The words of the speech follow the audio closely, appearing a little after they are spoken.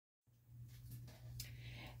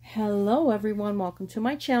Hello everyone, welcome to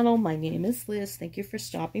my channel. My name is Liz. Thank you for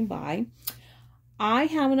stopping by. I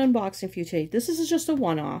have an unboxing for you today. This is just a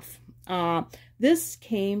one-off. This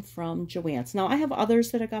came from Joann's. Now I have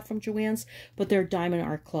others that I got from Joann's, but they're Diamond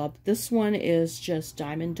Art Club. This one is just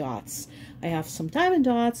Diamond Dotz. I have some Diamond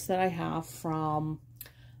Dots that I have from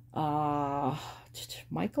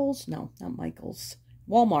Michael's? No, not Michael's.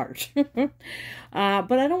 Walmart. But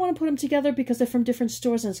I don't want to put them together because they're from different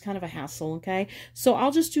stores and it's kind of a hassle, okay? So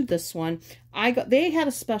I'll just do this one. They had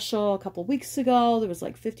a special a couple weeks ago. There was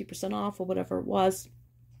like 50% off or whatever it was.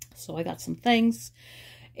 So I got some things.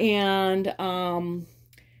 And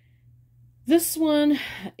this one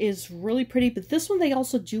is really pretty, but this one they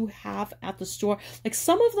also do have at the store. Like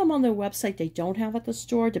some of them on their website they don't have at the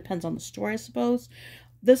store. Depends on the store, I suppose.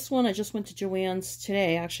 This one I just went to Joann's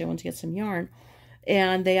today. Actually, I went to get some yarn.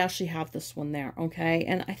 And they actually have this one there, okay?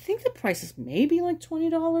 And I think the price is maybe like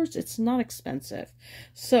 $20. It's not expensive.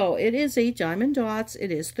 So it is a Diamond Dots.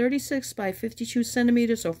 It is 36 by 52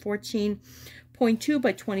 centimeters or 14.2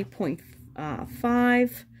 by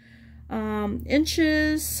 20.5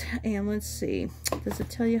 inches. And let's see. Does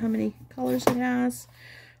it tell you how many colors it has?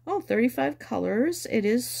 Oh, 35 colors. It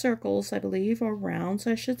is circles, I believe, or rounds,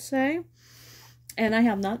 I should say. And I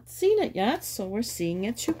have not seen it yet, so we're seeing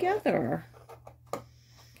it together.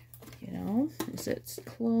 You know, is it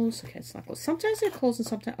closed? Okay, it's not closed. Sometimes they're closed and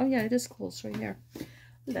sometimes, oh yeah, it is closed right here.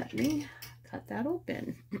 Let me cut that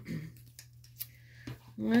open.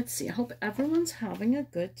 Let's see. I hope everyone's having a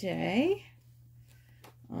good day.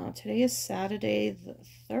 Today is Saturday the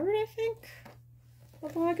 3rd, I think,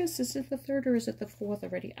 of August. Is it the 3rd or is it the 4th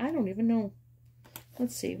already? I don't even know.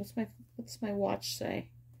 Let's see. What's my watch say?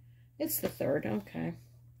 It's the 3rd. Okay.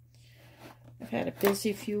 I've had a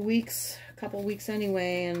busy few weeks, a couple weeks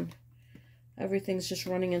anyway, and everything's just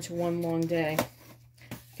running into one long day.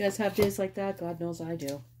 You guys have days like that? God knows I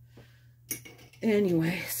do.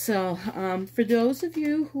 Anyway, so for those of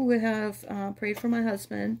you who have prayed for my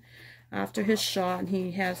husband after his shot, and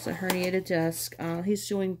he has a herniated disc, he's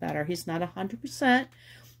doing better. He's not 100%.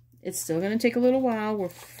 It's still going to take a little while. We're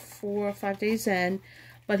 4 or 5 days in,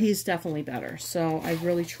 but he's definitely better. So I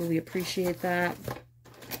really, truly appreciate that.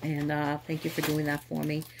 And thank you for doing that for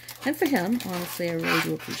me. And for him, honestly, I really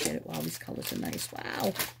do appreciate it. Wow, these colors are nice.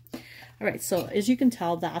 Wow. All right, so as you can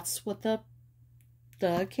tell, that's what the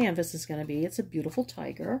canvas is going to be. It's a beautiful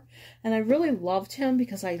tiger. And I really loved him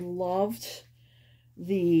because I loved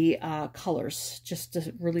the colors. Just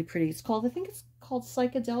really pretty. It's called, I think it's called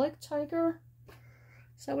Psychedelic Tiger.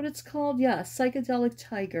 Is that what it's called? Yeah, Psychedelic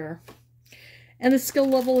Tiger. And the skill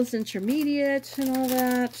level is intermediate and all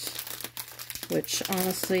that. Which,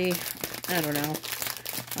 honestly, I don't know.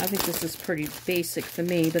 I think this is pretty basic for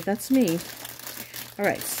me, but that's me. All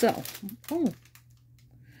right, so, oh,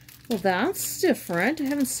 well, that's different. I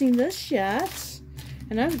haven't seen this yet.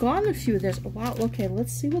 And I've gotten a few of this. Oh, wow, okay,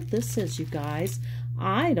 let's see what this is, you guys.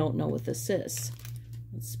 I don't know what this is.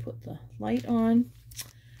 Let's put the light on.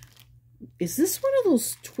 Is this one of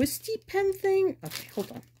those twisty pen thing? Okay,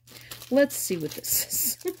 hold on. Let's see what this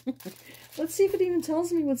is. Let's see if it even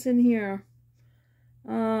tells me what's in here.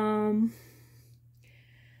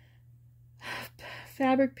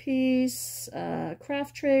 Fabric piece,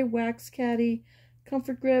 craft tray, wax caddy,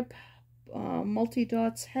 comfort grip,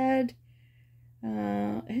 multi-dots head.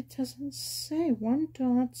 It doesn't say. 1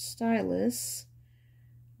 dot stylus,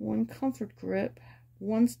 1 comfort grip,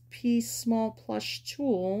 1 piece small plush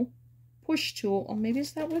tool, push tool. Oh, maybe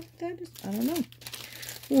is that what that is? I don't know.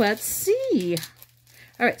 Let's see.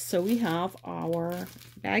 All right, so we have our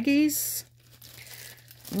baggies.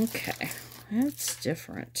 Okay, that's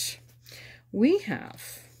different. We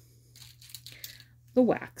have the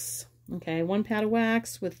wax. Okay, 1 pad of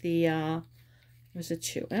wax with the, there's a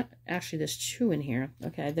 2. Actually, there's 2 in here.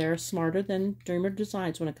 Okay, they're smarter than Dreamer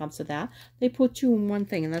Designs when it comes to that. They put 2 in one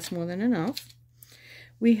thing, and that's more than enough.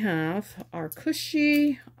 We have our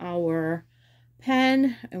cushy, our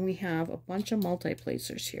pen, and we have a bunch of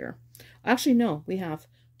multi-placers here. Actually, no, we have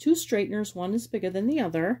 2 straighteners. One is bigger than the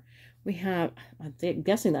other. We have, I'm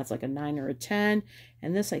guessing that's like a 9 or a 10.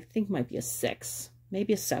 And this, I think, might be a 6.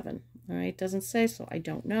 Maybe a 7. All right, doesn't say, so I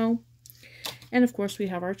don't know. And, of course, we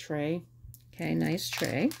have our tray. Okay, nice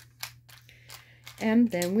tray. And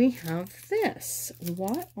then we have this.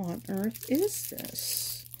 What on earth is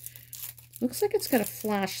this? Looks like it's got a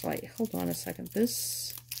flashlight. Hold on a second.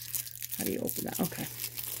 This, how do you open that? Okay.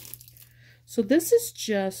 So this is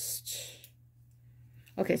just...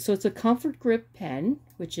 Okay, so it's a comfort grip pen,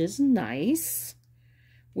 which is nice,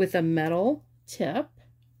 with a metal tip.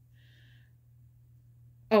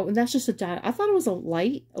 Oh, and that's just a diamond. I thought it was a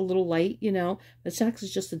little light, you know. It's actually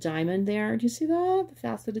just a diamond there. Do you see that? The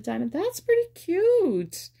faceted diamond. That's pretty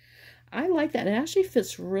cute. I like that. It actually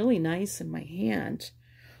fits really nice in my hand.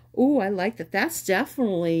 Oh, I like that. That's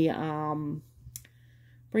definitely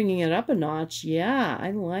bringing it up a notch. Yeah,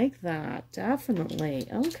 I like that. Definitely.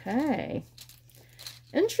 Okay.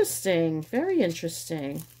 Interesting. Very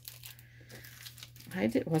interesting.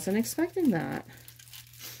 Wasn't expecting that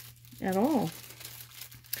at all.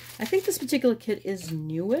 I think this particular kit is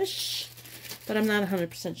newish, but I'm not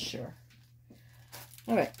 100% sure.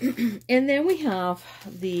 All right. And then we have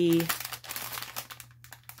the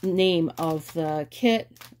name of the kit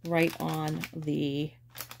right on the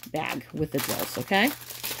bag with the drills, okay?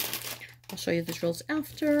 I'll show you the drills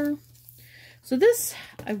after. So this,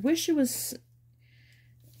 I wish it was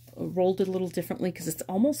rolled a little differently because it's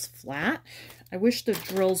almost flat. I wish the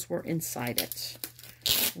drills were inside it.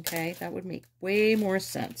 Okay, that would make way more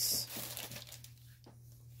sense.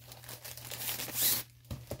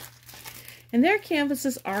 And their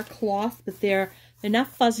canvases are cloth, but they're not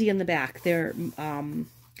fuzzy in the back. They're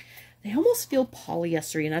they almost feel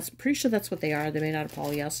polyester, and I'm pretty sure that's what they are. They're made out of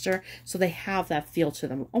polyester, so they have that feel to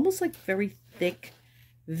them, almost like very thick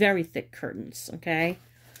curtains. Okay,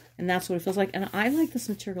 and that's what it feels like. And I like this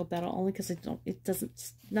material better only because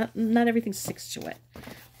not everything sticks to it.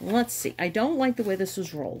 Let's see. I don't like the way this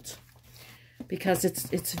is rolled because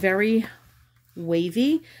it's very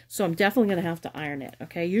wavy, so I'm definitely going to have to iron it.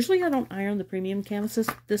 Okay, usually I don't iron the premium canvases.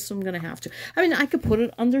 This I'm going to have to. I mean, I could put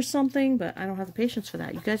it under something, but I don't have the patience for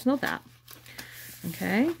that. You guys know that.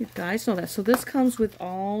 Okay, you guys know that. So this comes with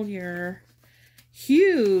all your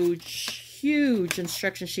huge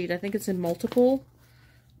instruction sheet. I think it's in multiple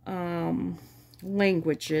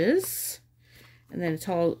languages, and then it's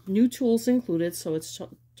all new tools included, so it's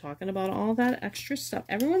talking about all that extra stuff.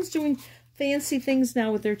 Everyone's doing fancy things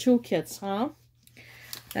now with their toolkits, huh?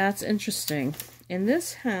 That's interesting. And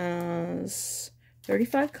this has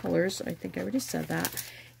 35 colors. I think I already said that.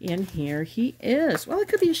 And here he is. Well, it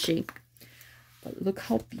could be a she, but look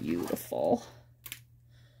how beautiful.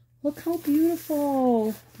 Look how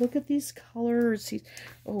beautiful. Look at these colors.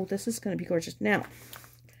 Oh, this is going to be gorgeous. Now,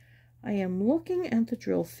 I am looking at the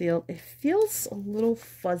drill field. It feels a little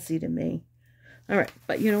fuzzy to me. All right,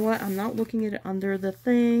 but you know what? I'm not looking at it under the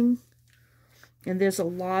thing. And there's a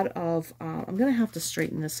lot of, I'm going to have to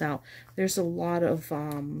straighten this out. There's a lot of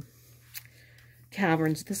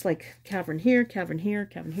caverns. This like cavern here, cavern here,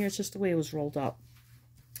 cavern here. It's just the way it was rolled up.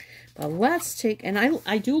 But let's take, and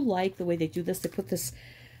I do like the way they do this. They put this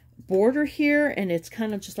border here, and it's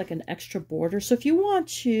kind of just like an extra border. So if you want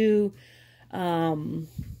to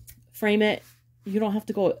frame it, you don't have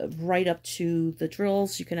to go right up to the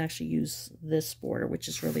drills. You can actually use this border, which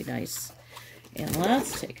is really nice. And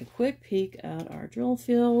let's take a quick peek at our drill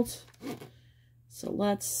field. So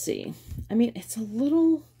let's see. I mean, it's a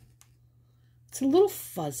little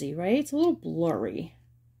fuzzy, right? It's a little blurry.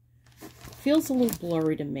 Feels a little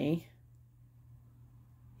blurry to me.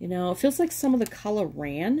 You know, it feels like some of the color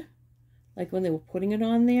ran. Like when they were putting it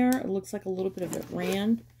on there, it looks like a little bit of it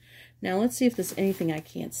ran. Now let's see if there's anything I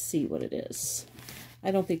can't see what it is.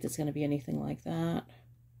 I don't think there's going to be anything like that.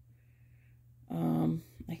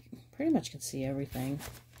 I pretty much can see everything.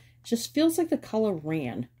 It just feels like the color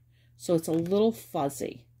ran. So it's a little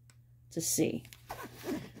fuzzy to see.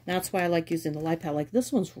 That's why I like using the light pad. Like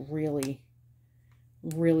this one's really,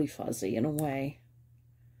 really fuzzy in a way.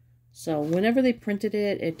 So whenever they printed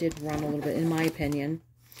it, it did run a little bit, in my opinion.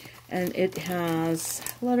 And it has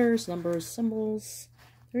letters, numbers, symbols.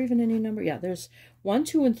 Is there even any number? Yeah, there's 1,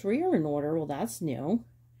 2, and 3 are in order. Well, that's new.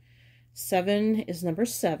 7 is number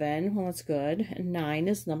 7. Well, that's good. And 9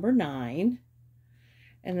 is number 9.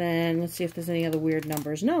 And then let's see if there's any other weird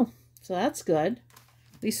numbers. No. So that's good.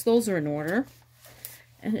 At least those are in order.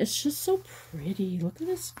 And it's just so pretty. Look at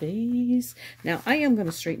his face. Now, I am going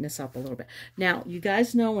to straighten this up a little bit. Now, you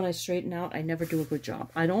guys know when I straighten out, I never do a good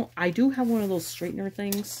job. I do have one of those straightener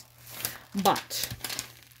things, but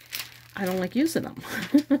I don't like using them.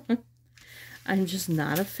 I'm just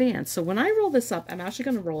not a fan. So when I roll this up, I'm actually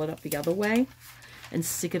going to roll it up the other way and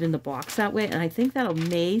stick it in the box that way. And I think that'll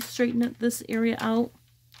may straighten this area out.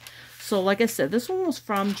 So like I said, this one was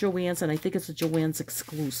from Joann's, and I think it's a Joann's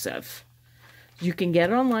exclusive. You can get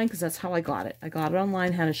it online because that's how I got it. I got it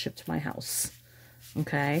online, had it shipped to my house.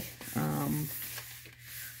 Okay.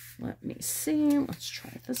 Let me see. Let's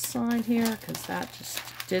try this side here because that just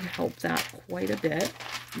did help that quite a bit.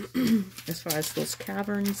 As far as those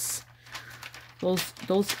caverns,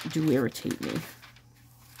 those do irritate me.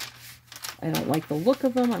 I don't like the look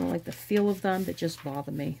of them. I don't like the feel of them. They just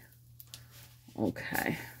bother me.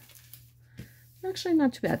 Okay. Actually,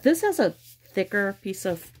 not too bad. This has a thicker piece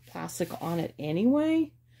of plastic on it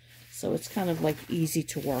anyway, so it's kind of like easy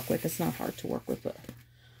to work with. It's not hard to work with, but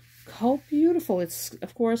how beautiful. It's,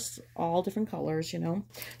 of course, all different colors, you know.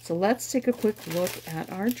 So let's take a quick look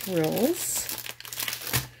at our drills.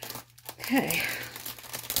 Okay.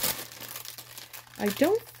 I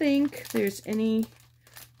don't think there's any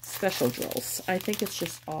special drills. I think it's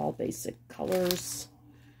just all basic colors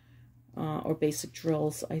or basic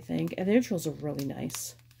drills, I think. And their drills are really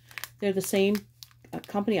nice. They're the same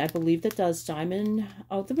company, I believe, that does diamond.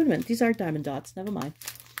 Oh, wait a minute. These are diamond dots. Never mind.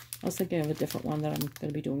 I was thinking of a different one that I'm going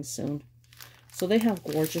to be doing soon. So they have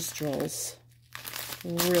gorgeous drills.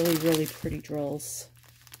 Really, really pretty drills.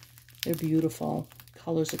 They're beautiful.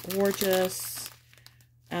 Colors are gorgeous.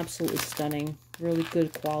 Absolutely stunning. Really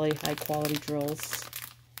good quality, high quality drills.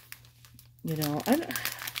 You know,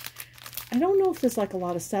 I don't know if there's like a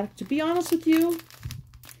lot of static. To be honest with you,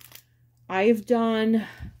 I haven't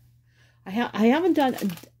done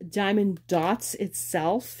Diamond Dotz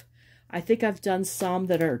itself. I think I've done some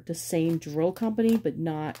that are the same drill company, but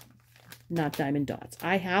not Diamond Dotz.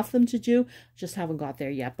 I have them to do, just haven't got there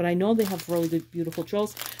yet. But I know they have really good, beautiful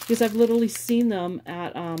drills because I've literally seen them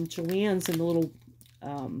at Joann's in the little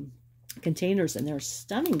containers, and they're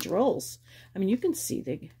stunning drills. I mean, you can see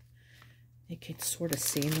they can sort of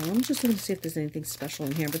see them. I'm just going to see if there's anything special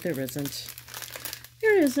in here, but there isn't.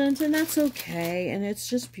 There isn't, and that's okay. And it's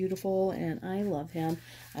just beautiful, and I love him,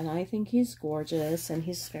 and I think he's gorgeous, and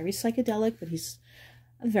he's very psychedelic, but he's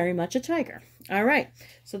very much a tiger. All right,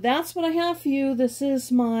 so that's what I have for you. This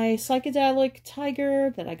is my psychedelic tiger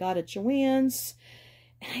that I got at Joann's,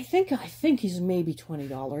 and I think he's maybe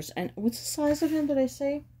 $20. And what's the size of him? Did I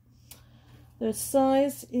say? The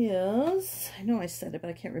size is, I know I said it, but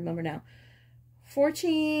I can't remember now.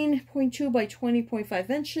 14.2 by 20.5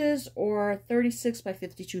 inches or 36 by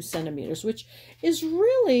 52 centimeters, which is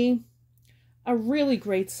really a really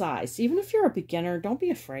great size. Even if you're a beginner, don't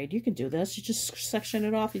be afraid. You can do this. You just section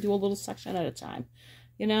it off. You do a little section at a time.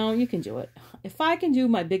 You know, you can do it. If I can do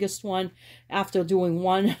my biggest one after doing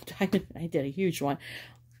one diamond, I did a huge one.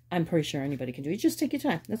 I'm pretty sure anybody can do it. You just take your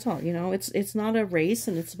time. That's all. You know, it's not a race,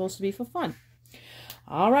 and it's supposed to be for fun.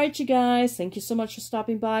 All right, you guys. Thank you so much for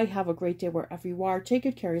stopping by. Have a great day wherever you are. Take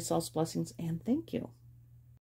good care of yourselves. Blessings, and thank you.